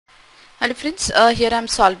Hello friends, here I am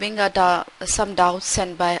solving some doubts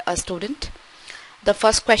sent by a student. The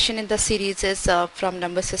first question in the series is from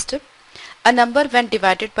number system. A number when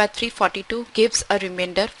divided by 342 gives a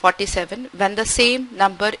remainder 47. When the same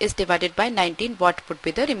number is divided by 19, what would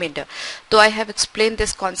be the remainder? Though I have explained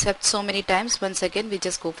this concept so many times, once again we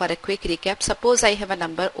just go for a quick recap. Suppose I have a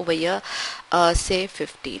number over here, say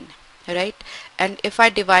 15, right? And if I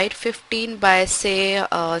divide 15 by say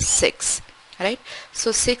 6, right?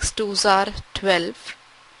 So 6 2s are 12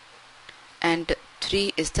 and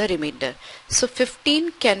 3 is the remainder. So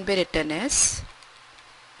 15 can be written as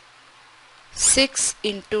 6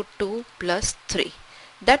 into 2 plus 3.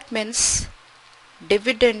 That means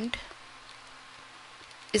dividend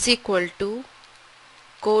is equal to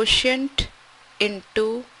quotient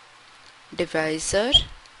into divisor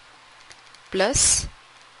plus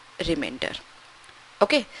remainder.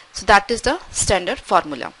 Okay, so that is the standard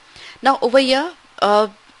formula. Now over here, a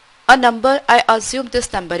number, I assume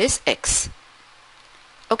this number is x.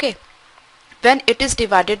 Okay, when it is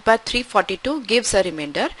divided by 342 gives a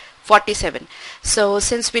remainder 47. So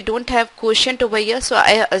since we don't have quotient over here, so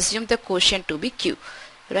I assume the quotient to be q,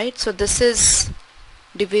 right? So this is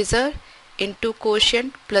divisor into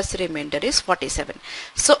quotient plus remainder is 47.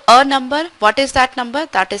 So a number, what is that number?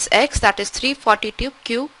 That is x, that is 342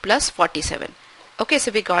 q plus 47. Okay, so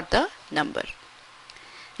we got the number.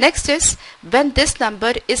 Next is when this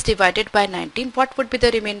number is divided by 19, what would be the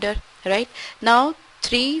remainder, right? Now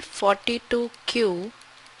 342q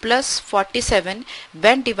plus 47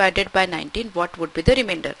 when divided by 19, what would be the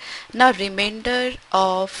remainder? Now remainder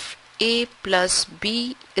of a plus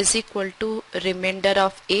b is equal to remainder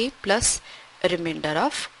of a plus remainder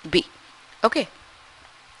of b. Okay,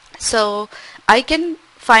 so I can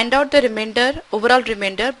find out the remainder, overall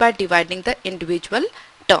remainder, by dividing the individual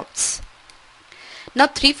terms. Now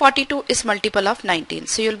 342 is multiple of 19,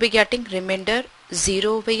 so you'll be getting remainder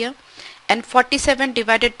 0 over here, and 47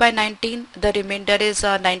 divided by 19, the remainder is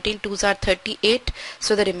 19 2s are 38,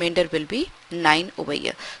 so the remainder will be 9 over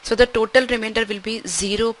here. So the total remainder will be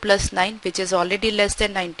 0 plus 9, which is already less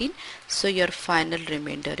than 19, so your final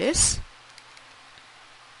remainder is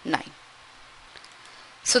 9.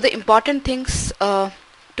 So the important things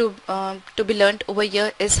to be learned over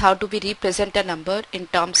here is how do we represent a number in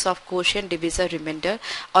terms of quotient, divisor, remainder,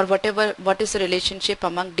 or whatever, what is the relationship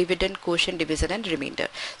among dividend, quotient, divisor and remainder.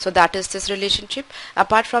 So that is this relationship.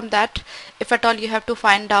 Apart from that, if at all you have to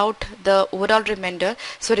find out the overall remainder,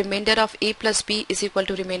 so remainder of a plus b is equal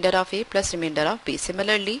to remainder of a plus remainder of b.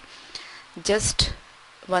 Similarly, just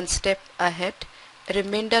one step ahead,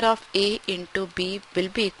 remainder of a into b will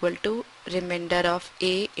be equal to remainder of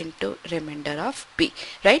a into remainder of b,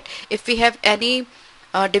 right? If we have any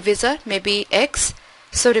divisor, maybe x,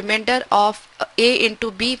 so remainder of a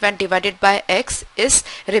into b when divided by x is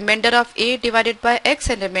remainder of a divided by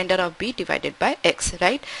x and remainder of b divided by x,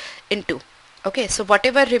 right? Into, okay, so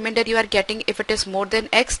whatever remainder you are getting, if it is more than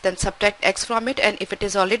x, then subtract x from it, and if it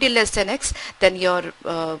is already less than x, then your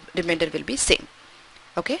remainder will be same.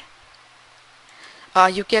 Okay,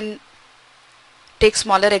 you can take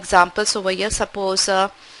smaller examples over here. Suppose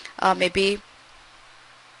maybe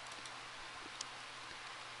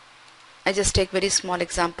I just take very small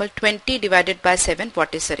example, 20 divided by 7,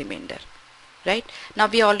 what is the remainder, right? Now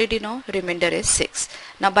we already know remainder is 6.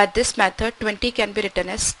 Now by this method 20 can be written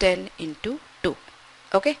as 10 into 2,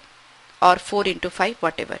 okay, or 4 into 5,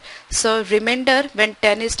 whatever. So remainder when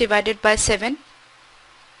 10 is divided by 7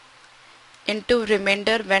 into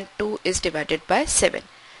remainder when 2 is divided by 7.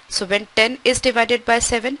 So when 10 is divided by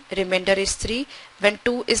 7, remainder is 3. When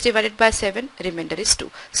 2 is divided by 7, remainder is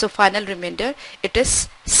 2. So final remainder, it is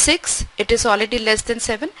 6. It is already less than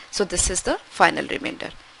 7. So this is the final remainder.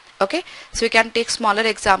 Okay, so you can take smaller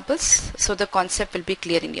examples so the concept will be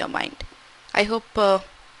clear in your mind. I hope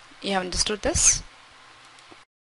you have understood this.